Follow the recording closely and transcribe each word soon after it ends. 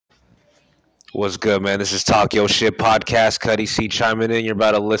What's good, man? This is Talk Yo Shit Podcast. Cuddie C chiming in. You're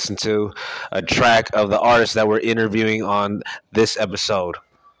about to listen to a track of the artist that we're interviewing on this episode.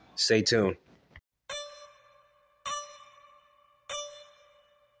 Stay tuned.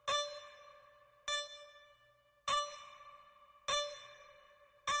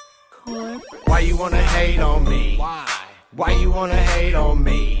 Why you wanna hate on me? Why? Why you wanna hate on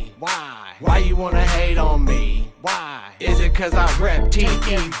me? Why? Why you wanna hate on me? Why? Is it cause I rep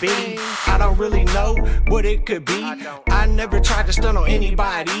TEB? I don't really know what it could be. I never tried to stun on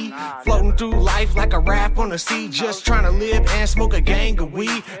anybody. Floating through life like a raft on the sea. Just trying to live and smoke a gang of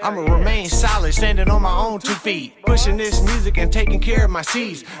weed. I'ma remain solid, standing on my own 2 feet. Pushing this music and taking care of my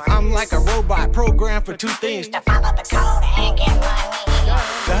seeds. I'm like a robot programmed for 2 things. To follow the code and get money.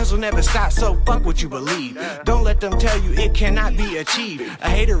 The hustle never stops, so fuck what you believe. Don't let them tell you it cannot be achieved. A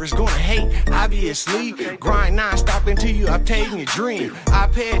hater is gonna hate, obviously. Grind non-stop until you obtain your dream. I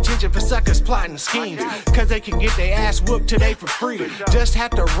pay attention for suckers plotting schemes, cause they can get their ass whooped today for free. Just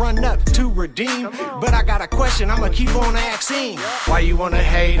have to run up to redeem. But I got a question, I'ma keep on asking. Why you wanna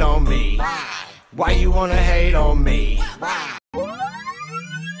hate on me? Why you wanna hate on me? Why?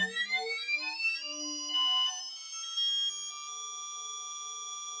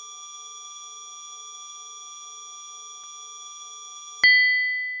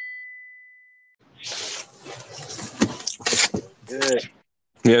 Good.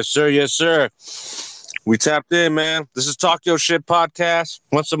 Yes, sir. Yes, sir. We tapped in, man. This is Talk Yo Shit Podcast.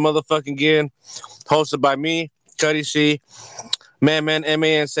 Once a motherfucking again. Hosted by me, Cuddie C. Man,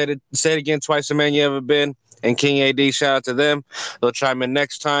 MAN said it again twice a man you ever been. And King AD, shout out to them. They'll chime in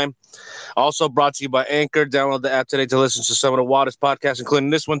next time. Also brought to you by Anchor. Download the app today to listen to some of the wildest podcasts, including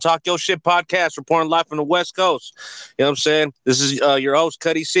this one, Talk Yo Shit Podcast, reporting live from the West Coast. You know what I'm saying? This is your host,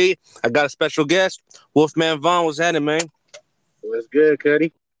 Cuddie C. I got a special guest, Wolfman Vaughn. What's happening, man? What's good,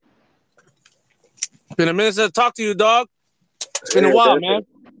 Cuddie? It's been a minute since I talked to you, dog. It's been a while, man.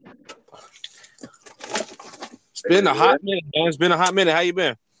 It's been a hot minute, man. It's been a hot minute. How you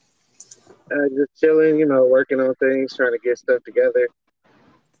been? Just chilling, working on things, trying to get stuff together.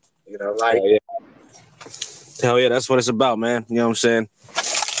 Hell yeah, that's what it's about, man. You know what I'm saying?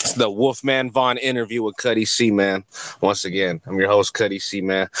 It's the Wolfman Vaughn interview with Cuddie C, man. Once again, I'm your host, Cuddie C,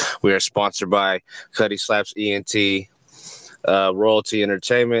 man. We are sponsored by Cuddie Slaps ENT, Royalty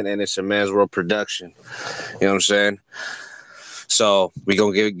Entertainment, and it's a Man's World production. You know what I'm saying? So we're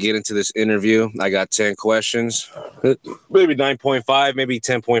going to get into this interview. I got 10 questions, maybe 9.5, maybe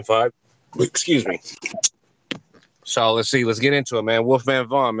 10.5. Excuse me. So let's see. Let's get into it, man. Wolfman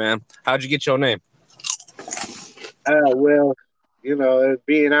Vaughn, man. How'd you get your name? Well,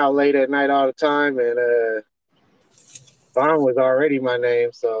 being out late at night all the time, and Vaughn was already my name,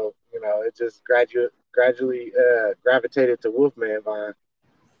 so it just gradually gravitated to Wolfman Vaughn.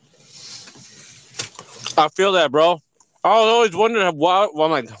 I feel that, bro. I was always wondering why. Well,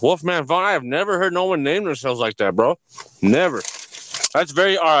 I'm like, Wolfman Vaughn. I have never heard no one name themselves like that, bro. Never. That's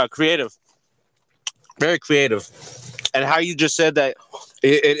very creative. Very creative. And how you just said that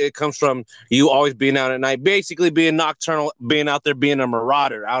it comes from you always being out at night, basically being nocturnal, being out there, being a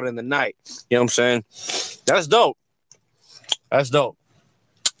marauder out in the night. You know what I'm saying? That's dope. That's dope.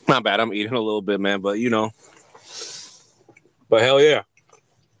 Not bad. I'm eating a little bit, man, but But hell yeah.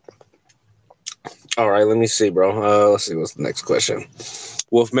 All right, let me see, bro. Let's see what's the next question.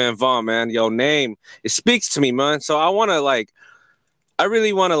 Wolfman Vaughn, man, your name, it speaks to me, man. So I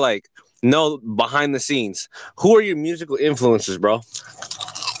really want to know behind the scenes. Who are your musical influences, bro?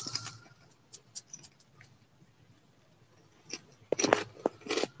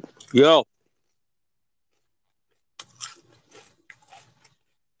 Yo.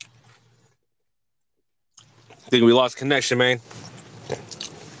 Think we lost connection, man.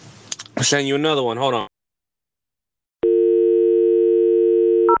 I'll send you another one. Hold on.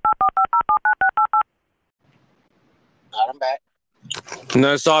 I'm back.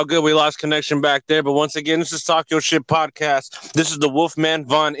 No, it's all good. We lost connection back there. But once again, this is Talk Your Shit Podcast. This is the Wolfman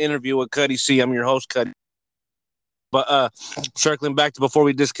Vaughn interview with Cuddie C. I'm your host, Cuddie. But circling back to before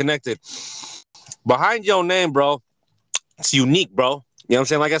we disconnected. Behind your name, bro, it's unique, bro. You know what I'm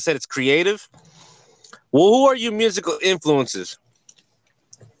saying? Like I said, it's creative. Well, who are your musical influences?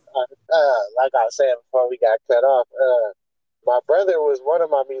 Like I was saying before we got cut off, my brother was one of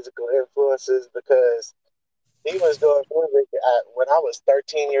my musical influences because he was doing music when I was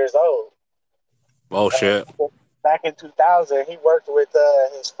 13 years old. Oh, shit. Back in 2000, he worked with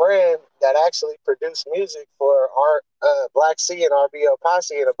his friend that actually produced music for Black Sea and RBL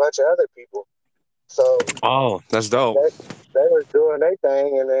Posse and a bunch of other people. So, oh, that's dope. They were doing their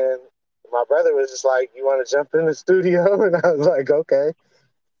thing, and then my brother was just like, "You want to jump in the studio?" And I was like, "Okay."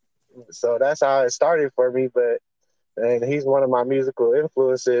 So that's how it started for me. But and he's one of my musical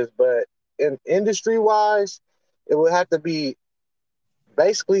influences. But in industry wise, it would have to be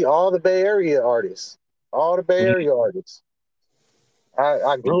basically all the Bay Area artists. All the Bay Area artists.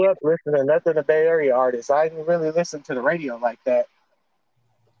 I grew up listening to nothing to Bay Area artists. I didn't really listen to the radio like that.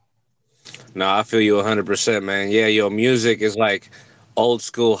 No, I feel you 100%, man. Yeah, yo, music is like old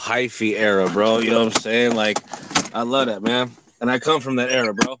school hyphy era, bro. You know what I'm saying? Like, I love that, man. And I come from that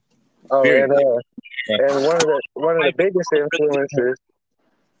era, bro. Oh, Period. and one of the biggest influences,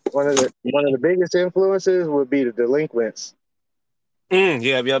 one of the biggest influences would be the Delinquents.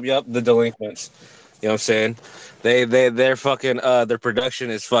 Yep. The Delinquents. You know what I'm saying? Their fucking their production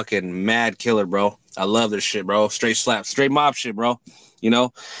is fucking mad killer, bro. I love this shit, bro. Straight slap, straight mob shit, bro. You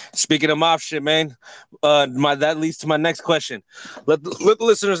know, speaking of mob shit, man, that leads to my next question. Let the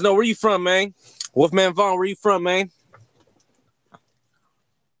listeners know where you from, man. Wolfman Vaughn, where you from, man?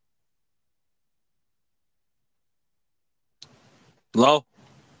 Hello?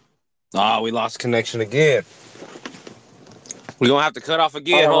 Ah, we lost connection again. We gonna have to cut off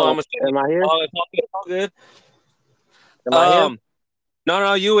again. Hold on, I'm gonna Am I here? oh, it's all good. Am I here?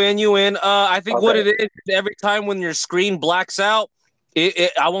 No, you in. I think what Okay. it is every time when your screen blacks out,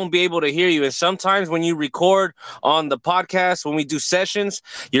 I won't be able to hear you. And sometimes when you record on the podcast, when we do sessions,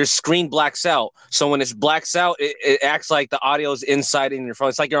 your screen blacks out. So when it blacks out, it acts like the audio is inside in your phone.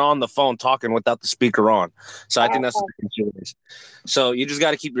 It's like you're on the phone talking without the speaker on. So I think that's the issue is. So you just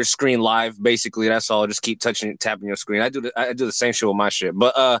got to keep your screen live. Basically, that's all. Just keep tapping your screen. I do the same shit with my shit.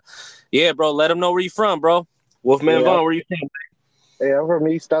 But yeah, bro, let them know where you from, bro. Wolfman Yeah, Vaughn, where you from? yeah, I'm from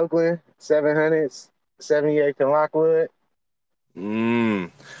East Oakland, 700s, 78th and Lockwood.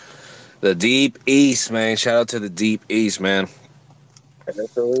 The Deep East, man. Shout out to the Deep East, man. And I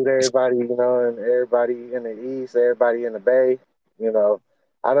salute everybody, and everybody in the East, everybody in the Bay. You know,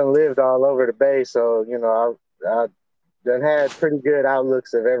 I done lived all over the Bay, so, I done had pretty good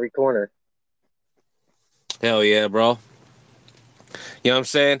outlooks of every corner. Hell yeah, bro. You know what I'm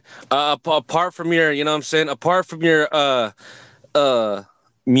saying? Apart from your, you know what I'm saying? Apart from your uh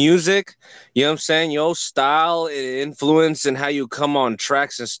music, you know what I'm saying? Your style and influence and how you come on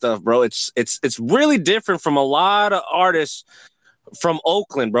tracks and stuff, bro. It's really different from a lot of artists from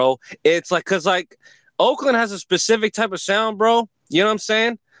Oakland, bro. It's like cuz like Oakland has a specific type of sound, bro. You know what I'm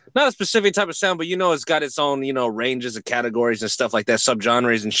saying? Not a specific type of sound, but it's got its own, ranges of categories and stuff like that,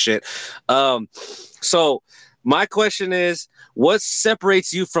 subgenres and shit. So my question is, what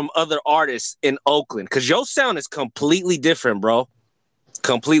separates you from other artists in Oakland? Because your sound is completely different, bro.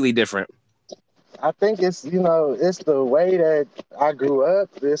 Completely different. I think it's the way that I grew up.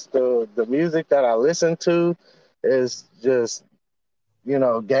 It's the music that I listen to is just,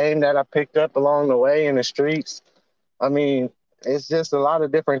 game that I picked up along the way in the streets. I mean, it's just a lot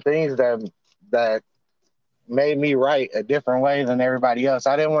of different things that made me write a different way than everybody else.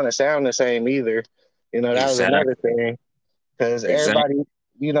 I didn't want to sound the same either. That was another Exactly. thing because Exactly. everybody,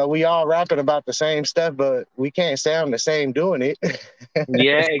 we all rapping about the same stuff, but we can't sound the same doing it.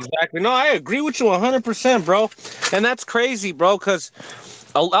 Yeah, exactly. No, I agree with you 100%, bro. And that's crazy, bro, because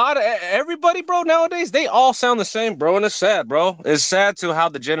a lot of everybody, bro, nowadays, they all sound the same, bro. And it's sad, bro. It's sad to how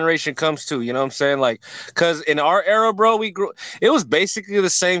the generation comes to, you know what I'm saying? Like, because in our era, bro, it was basically the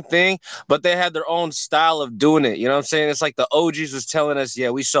same thing, but they had their own style of doing it. You know what I'm saying? It's like the OGs was telling us, yeah,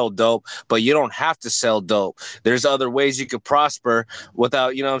 we sell dope, but you don't have to sell dope. There's other ways you could prosper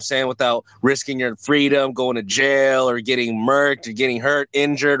without, you know what I'm saying, without risking your freedom, going to jail or getting murked or getting hurt,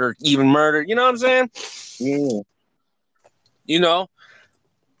 injured, or even murdered. You know what I'm saying? Yeah, You know?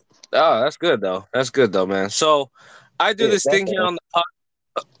 Oh, that's good though. That's good though, man. So I do yeah, this thing here definitely. on the pod.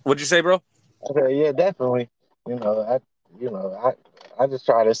 What'd you say, bro? Okay, yeah, definitely. You know, I, I just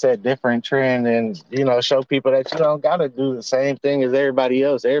try to set different trend and show people that you don't gotta do the same thing as everybody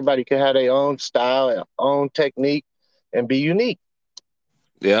else. Everybody can have their own style, and own technique, and be unique.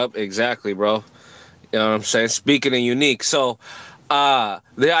 Yep, exactly, bro. You know what I'm saying? Speaking of unique, so I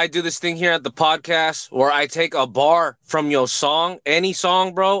do this thing here at the podcast where I take a bar from your song, any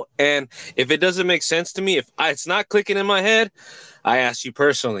song, bro, and if it doesn't make sense to me, if it's not clicking in my head, I ask you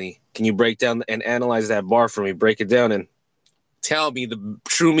personally, can you break down and analyze that bar for me? Break it down and tell me the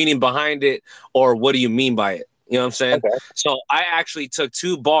true meaning behind it, or what do you mean by it? You know what I'm saying? Okay. So I actually took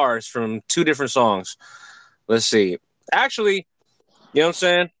two bars from two different songs. Let's see. Actually, you know what I'm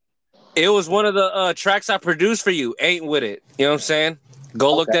saying? It was one of the tracks I produced for you. Ain't with it. You know what I'm saying?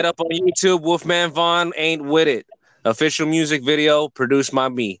 Go look Okay. that up on YouTube. Wolfman Vaughn, Ain't with it. Official music video produced by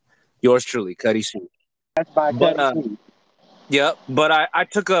me. Yours truly, Cuddie C. That's by But Cuddie C. yep. But I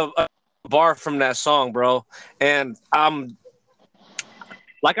took a bar from that song, bro, and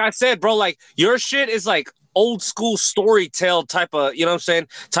like I said, bro, like your shit is like old school story tale type of, you know what I'm saying,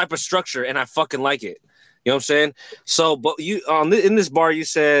 type of structure, and I fucking like it. You know what I'm saying? So, but you in this bar, you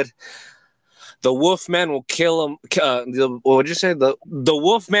said the Wolfman will kill him. What did you say? The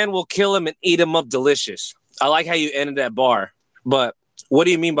Wolfman will kill him and eat him up delicious. I like how you ended that bar, but what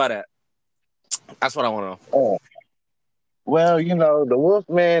do you mean by that? That's what I want to know. Oh. Well, the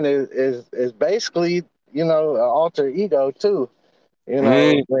Wolfman is basically, an alter ego too. You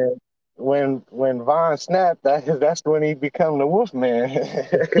know, Mm. when Von snapped, that's when he become the Wolfman.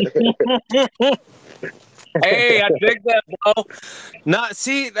 Hey, I dig that, bro. Not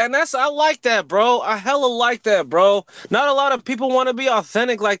see, and that's I like that, bro. I hella like that, bro. Not a lot of people want to be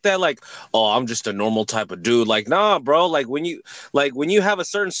authentic like that. Like, oh, I'm just a normal type of dude. Like, nah, bro. Like when you have a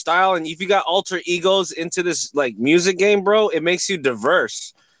certain style, and if you got alter egos into this like music game, bro, it makes you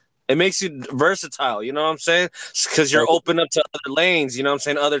diverse. It makes you versatile. You know what I'm saying? Because you're open up to other lanes. You know what I'm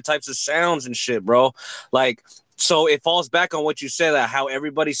saying? Other types of sounds and shit, bro. Like. So it falls back on what you said, that how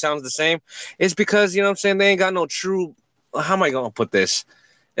everybody sounds the same. It's because, you know what I'm saying, they ain't got no true, how am I gonna put this?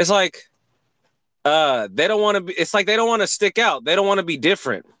 It's like they don't want to be, it's like they don't want to stick out. They don't want to be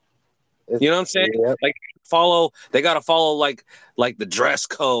different. You know what I'm saying? Yeah. Like they gotta follow like the dress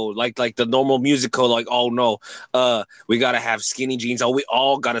code, like the normal music code, like, oh no, we gotta have skinny jeans. Oh, we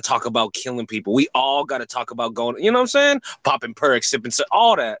all gotta talk about killing people. We all gotta talk about going, you know what I'm saying? Popping perks, sipping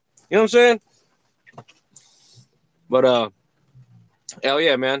all that. You know what I'm saying? But hell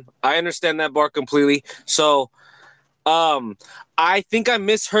yeah, man. I understand that bar completely. So I think I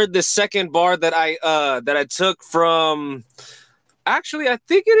misheard the second bar that I took from, actually I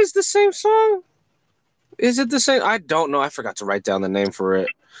think it is the same song. Is it the same? I don't know. I forgot to write down the name for it.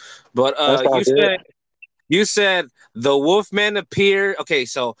 But That's all good. you said the Wolfman appeared. Okay,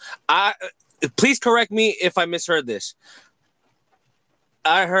 so I please correct me if I misheard this.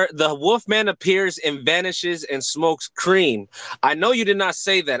 I heard the Wolfman appears and vanishes and smokes cream. I know you did not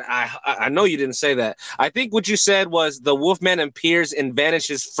say that. I know you didn't say that. I think what you said was the Wolfman appears and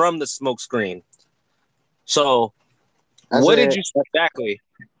vanishes from the smoke screen. So, what did you say exactly?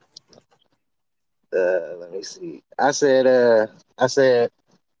 Let me see. I said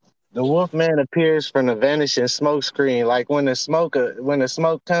the Wolfman appears from the vanishing smoke screen, like when the smoke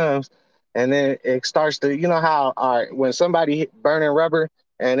comes, and then it starts to, how, all right, when somebody burning rubber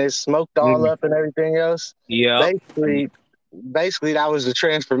and it's smoked all up and everything else. Yeah. Basically, that was the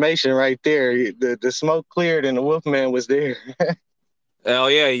transformation right there. The smoke cleared and the Wolfman was there. Oh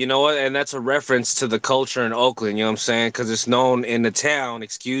yeah, you know what? And that's a reference to the culture in Oakland, you know what I'm saying? Because it's known in the town,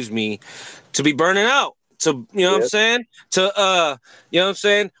 excuse me, to be burning out. To, you know what I'm saying? To you know what I'm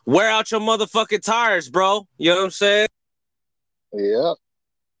saying? Wear out your motherfucking tires, bro. You know what I'm saying? Yep.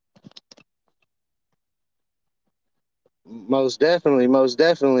 Most definitely, most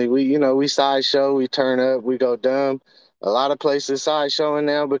definitely. We sideshow, we turn up, we go dumb. A lot of places sideshowing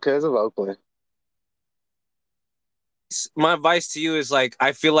now because of Oakland. My advice to you is like,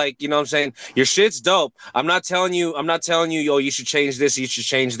 I feel like, you know what I'm saying, your shit's dope. I'm not telling you, yo, you should change this, you should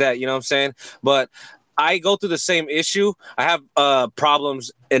change that, you know what I'm saying? But I go through the same issue. I have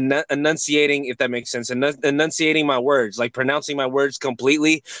problems enunciating, if that makes sense, enunciating my words, like pronouncing my words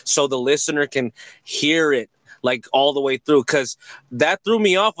completely so the listener can hear it like all the way through. Because that threw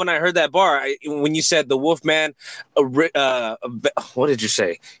me off when I heard that bar. When you said the Wolfman, what did you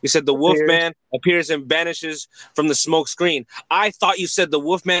say? You said the Wolfman appears and vanishes from the smoke screen. I thought you said the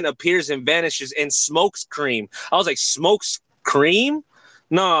Wolfman appears and vanishes and smokes cream. I was like, smokes cream?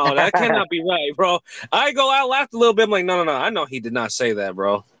 No, that cannot be right, bro. I laughed a little bit. I'm like, no. I know he did not say that,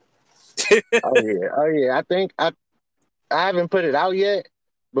 bro. Oh yeah. I think I haven't put it out yet,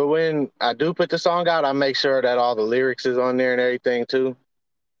 but when I do put the song out, I make sure that all the lyrics is on there and everything too.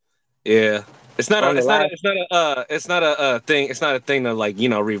 Yeah. It's not On the last, a thing. It's not a thing to like,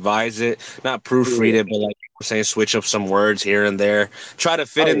 revise it, not proofread it, but like I'm saying, switch up some words here and there. Try to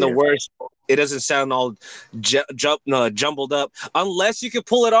fit in the words. It doesn't sound all jumbled up. Unless you can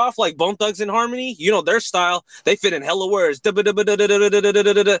pull it off like Bone Thugs and Harmony, their style. They fit in hella words. We got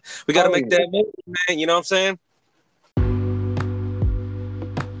to make that move, man. You know what I'm saying?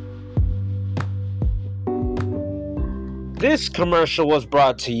 This commercial was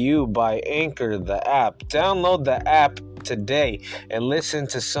brought to you by Anchor, the app. Download the app today and listen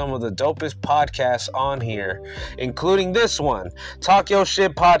to some of the dopest podcasts on here, including this one, Talk Your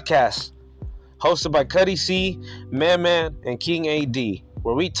Shit Podcast, hosted by Cuddie C, Man, and King AD,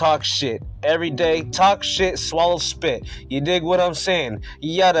 where we talk shit every day. Talk shit, swallow spit. You dig what I'm saying?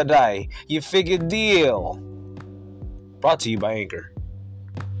 Yada die. You figure deal. Brought to you by Anchor.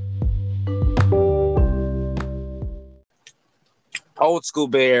 Old school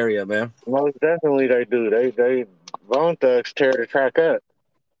Bay Area, man. Most definitely they do. They Bone Thugs tear the track up.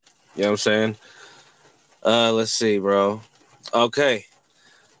 You know what I'm saying? Let's see, bro. Okay.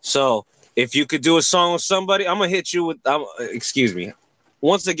 So, if you could do a song with somebody, I'm gonna hit you with. Excuse me.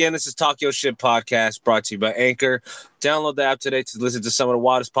 Once again, this is Talk Your Shit podcast brought to you by Anchor. Download the app today to listen to some of the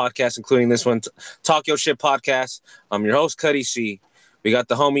wildest podcasts, including this one, Talk Your Shit podcast. I'm your host, Cuddie C. We got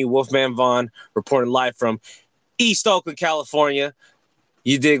the homie Wolfman Vaughn reporting live from East Oakland, California.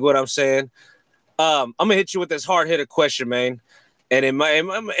 You dig what I'm saying? I'm gonna hit you with this hard hitter question, man. And it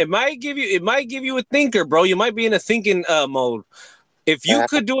might give you a thinker, bro. You might be in a thinking mode. If you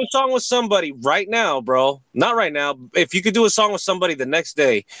could do a song with somebody right now, bro, not right now, if you could do a song with somebody the next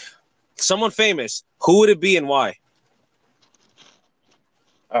day, someone famous, who would it be and why?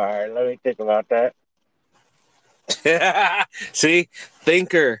 All right, let me think about that. See,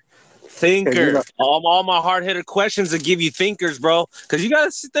 thinker. You know, All my hard hitter questions that give you thinkers, bro, because you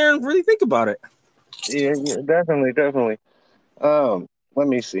gotta sit there and really think about it. yeah, definitely. Let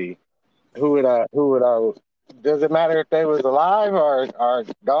me see. Who would I? Does it matter if they was alive or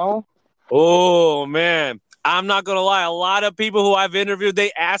gone? Oh man, I'm not gonna lie. A lot of people who I've interviewed,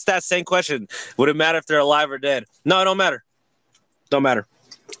 they ask that same question: would it matter if they're alive or dead? No, it don't matter. Don't matter.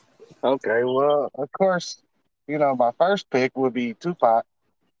 Okay, well, of course, my first pick would be Tupac.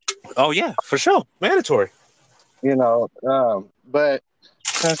 Oh yeah, for sure, mandatory. But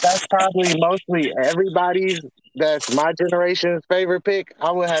since that's probably mostly everybody's, that's my generation's favorite pick,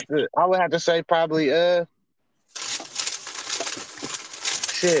 I would have to say probably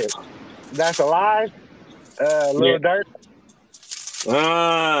shit, that's alive. Yeah. Lil Durk.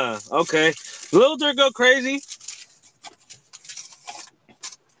 Okay. Lil Durk go crazy.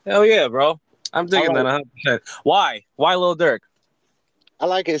 Hell yeah, bro. I'm I digging that like 100%. Why? Why Lil Durk? I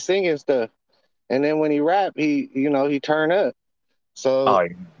like his singing stuff, and then when he rap, he turn up. Oh, So yeah.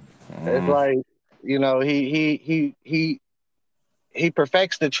 it's like, he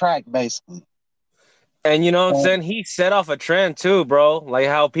perfects the track basically. And you know what I'm saying? He set off a trend too, bro. Like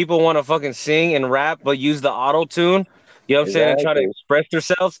how people want to fucking sing and rap but use the auto tune. You know what I'm saying? And try to Exactly. express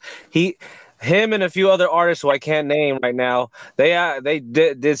themselves. Him and a few other artists who I can't name right now, they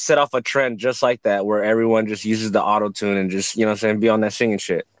did set off a trend just like that where everyone just uses the auto tune and just, you know what I'm saying, be on that singing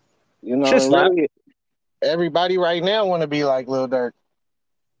shit. Shit And slap. really, everybody right now want to be like Lil Durk.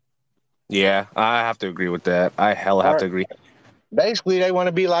 Yeah, I have to agree with that. I hella have Or to agree. basically, they want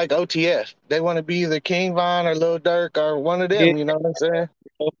to be like OTF. They want to be either King Von or Lil Durk or one of Yeah, them. You know what I'm saying?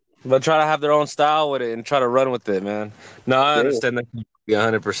 but try to have their own style with it and try to run with it, man. No, I Yeah. understand that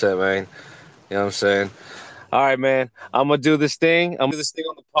 100%, man. You know what I'm saying? All right, man. I'm gonna do this thing. I'm gonna do this thing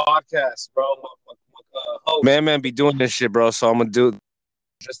on the podcast, bro. Host. Man, be doing this shit, bro. So I'm gonna do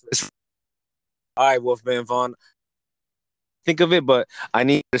just this. All right, Wolfman Vaughn. Think of it, but I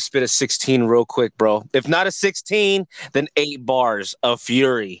need to spit a 16 real quick, bro. If not a 16, then 8 bars of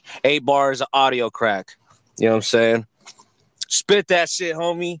fury, 8 bars of audio crack. You know what I'm saying? Spit that shit,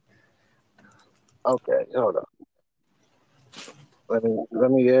 homie. Okay, hold on.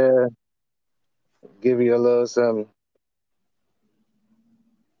 Let me give you a little something.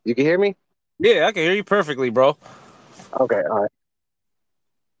 You can hear me? Yeah, I can hear you perfectly, bro. Okay, all right.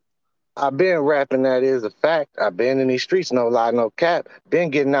 I've been rapping, that is a fact. I've been in these streets, no lie, no cap. Been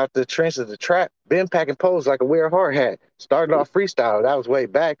getting out the trenches of the trap. Been packing poles like a weird hard hat. Started off freestyle, that was way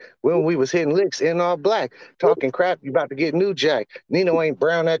back when we was hitting licks in all black. Talking crap, you about to get new jack. Nino ain't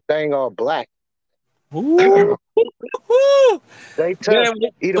brown, that thing all black. Ooh. Woo. They tough,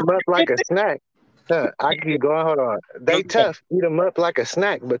 Man, eat them up like a snack. I can keep going, hold on. They tough, eat them up like a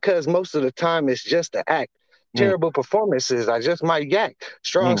snack because most of the time it's just an act. Mm, Terrible performances, I just might yak.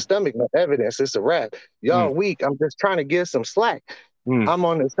 Strong mm, stomach, no evidence, it's a rap. mm, Y'all weak, I'm just trying to get some slack. mm. I'm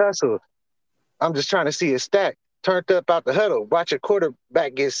on this hustle. I'm just trying to see it stack. Turned up out the huddle, watch a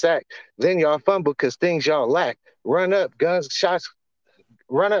quarterback get sacked. Then y'all fumble because things y'all lack. Run up, gunshots,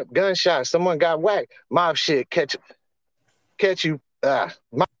 someone got whacked. Mob shit, catch you.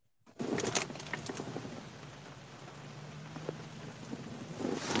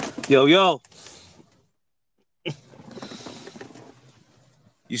 Yo,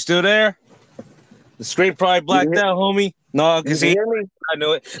 you still there? The screen probably blacked You out, homie. No, you cause can hear me? I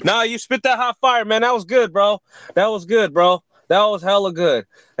knew it. No, you spit that hot fire, man. That was good, bro. That was good, bro. That was hella good.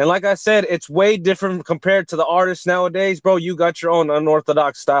 And like I said, it's way different compared to the artists nowadays, bro. You got your own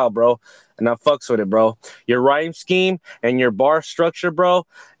unorthodox style, bro. And I fucks with it, bro. Your rhyme scheme and your bar structure, bro.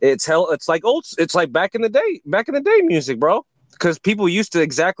 It's like old. It's like back in the day music, bro. Because people used to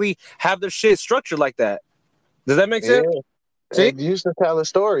exactly have their shit structured like that. Does that make sense? Yeah, See? it used to tell a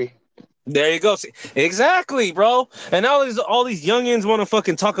story. There you go. See, exactly, bro. And all these youngins want to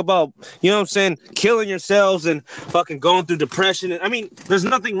fucking talk about, you know what I'm saying, killing yourselves and fucking going through depression. And I mean, there's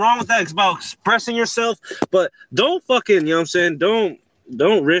nothing wrong with that. It's about expressing yourself, but don't fucking, you know what I'm saying,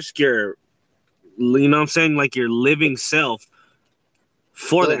 don't risk your, you know what I'm saying, like your living self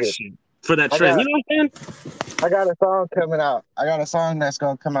for Look that it. shit, for that I trend. got You know what I'm saying? I got a song coming out. I got a song that's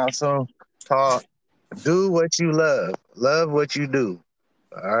gonna come out soon called "Do What You Love, Love What You Do."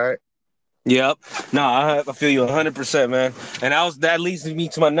 All right. Yep. No, I feel you 100%, man. And that leads me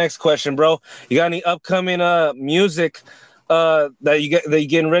to my next question, bro. You got any upcoming music that you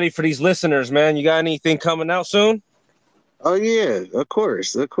getting ready for these listeners, man? You got anything coming out soon? Oh yeah, of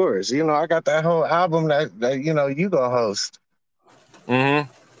course, of course. You know, I got that whole album that you know you gonna host. Mm-hmm.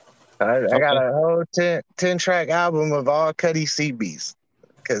 I got Okay. a whole 10 track album of all Cuddie CBs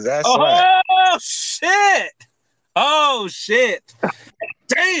because that's slap. Oh shit! Oh shit!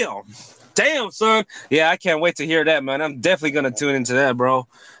 Damn! Damn, son. Yeah, I can't wait to hear that, man. I'm definitely gonna tune into that, bro.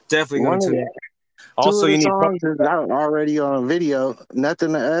 Definitely gonna One of tune the in. two Also, of the you need songs is out already on video.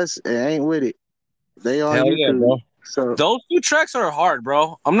 Nothing to us, it ain't with it. They on hell yeah, YouTube. bro. So Those two tracks are hard,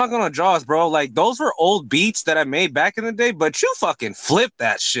 bro. I'm not gonna jaws, bro. Like those were old beats that I made back in the day, but you fucking flipped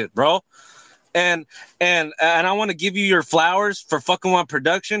that shit, bro. And I want to give you your flowers for fucking one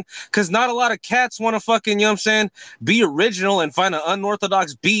production, because not a lot of cats want to fucking, you know what I'm saying, be original and find an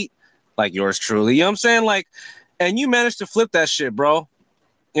unorthodox beat like yours truly. You know what I'm saying? Like, and you managed to flip that shit, bro.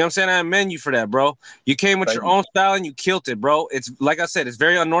 You know what I'm saying? I commend you for that, bro. You came with your own style and you killed it, bro. It's like I said, it's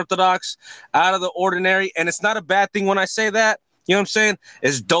very unorthodox, out of the ordinary, and it's not a bad thing when I say that. You know what I'm saying?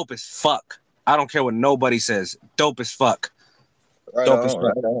 It's dope as fuck. I don't care what nobody says. Dope as fuck. right Dope as on,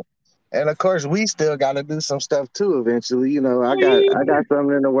 fuck. right on. And of course, we still got to do some stuff too. Eventually, you know, I got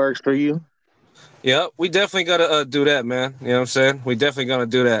something in the works for you. Yeah, we definitely gotta do that, man. You know what I'm saying? We definitely gonna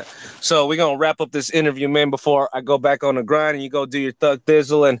do that. So we're gonna wrap up this interview, man, before I go back on the grind and you go do your thug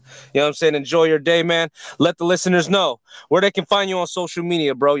thizzle and, you know what I'm saying, enjoy your day, man. Let the listeners know where they can find you on social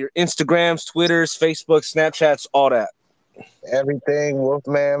media, bro. Your Instagrams, Twitters, Facebook, Snapchats, all that. Everything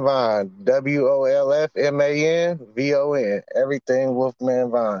Wolfman Vine, WOLFMANVON. Everything Wolfman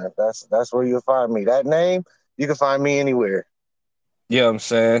Vine. That's where you'll find me. That name, you can find me anywhere. You know what I'm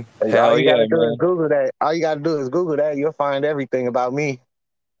saying? All Hell you yeah, gotta do is man. Google that. All you gotta do is Google that. You'll find everything about me.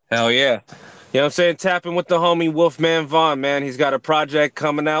 Hell yeah. You know what I'm saying? Tapping with the homie Wolfman Vaughn, man. He's got a project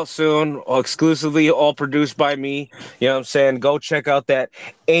coming out soon, exclusively all produced by me. You know what I'm saying? Go check out that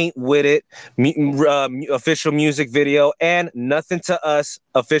Ain't With It official music video and Nothing to Us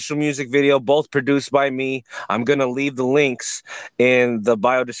official music video, both produced by me. I'm going to leave the links in the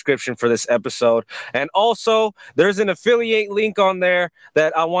bio description for this episode. And also, there's an affiliate link on there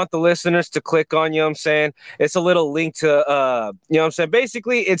that I want the listeners to click on. You know what I'm saying? It's a little link to, you know what I'm saying?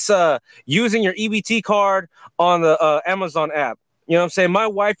 Basically, it's using your EBT card on the Amazon app. You know what I'm saying? My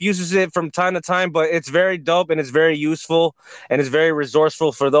wife uses it from time to time, but it's very dope and it's very useful and it's very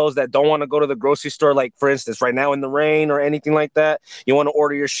resourceful for those that don't want to go to the grocery store. Like, for instance, right now in the rain or anything like that, you want to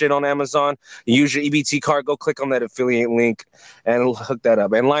order your shit on Amazon, you use your EBT card, go click on that affiliate link and hook that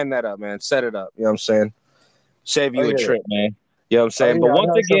up and line that up, man. Set it up. You know what I'm saying? Save Oh you a yeah. trip, man. You know what I'm Oh saying? But yeah.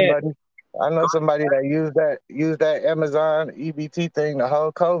 once again, I know somebody that used that Amazon EBT thing the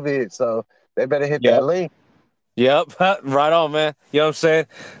whole COVID. So they better hit yeah. that link. Yep, right on, man. You know what I'm saying?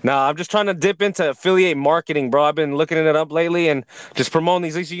 Nah, I'm just trying to dip into affiliate marketing, bro. I've been looking it up lately and just promoting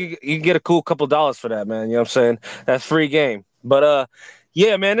these. At least you can get a cool couple dollars for that, man. You know what I'm saying? That's free game. But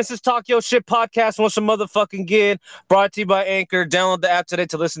yeah, man, this is Talk Yo Shit Podcast once a motherfucking again. Brought to you by Anchor. Download the app today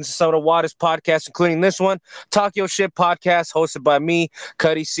to listen to some of the wildest podcasts, including this one, Talk Yo Shit Podcast, hosted by me,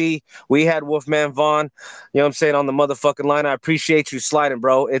 Cuddie C. We had Wolfman Vaughn, you know what I'm saying, on the motherfucking line. I appreciate you sliding,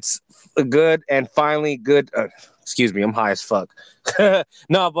 bro. It's good and finally good. Excuse me, I'm high as fuck.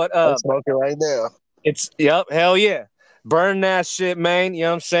 No, but I'm smoking right now. it's, yep, hell yeah. Burn that shit, man. You know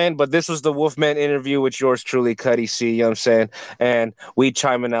what I'm saying? But this was the Wolfman interview with yours truly, Cuddie C. You know what I'm saying? And we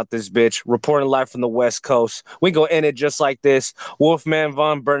chiming out this bitch, reporting live from the West Coast. We gonna end it just like this. Wolfman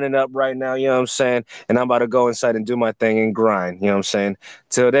Vaughn burning up right now, you know what I'm saying? And I'm about to go inside and do my thing and grind, you know what I'm saying?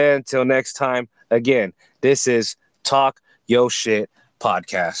 Till then, till next time, again, this is Talk Yo Shit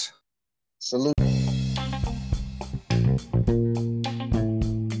Podcast. Salute.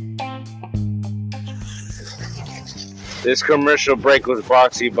 This commercial break was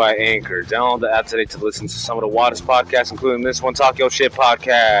brought to you by Anchor. Download the app today to listen to some of the wildest podcasts, including this one, Talk Yo Shit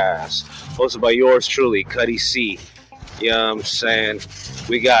Podcast, hosted by yours truly, Cuddie C. You know what I'm saying?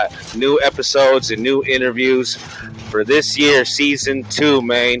 We got new episodes and new interviews for this year, season 2,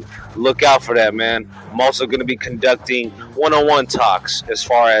 man. Look out for that, man. I'm also going to be conducting one-on-one talks, as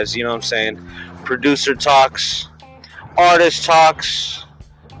far as, you know what I'm saying, producer talks, artist talks,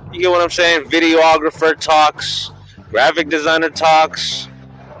 you get what I'm saying, videographer talks, graphic designer talks,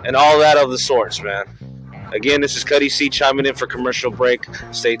 and all that of the sorts, man. Again, this is Cuddie C chiming in for commercial break.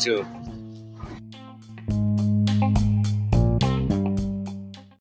 Stay tuned.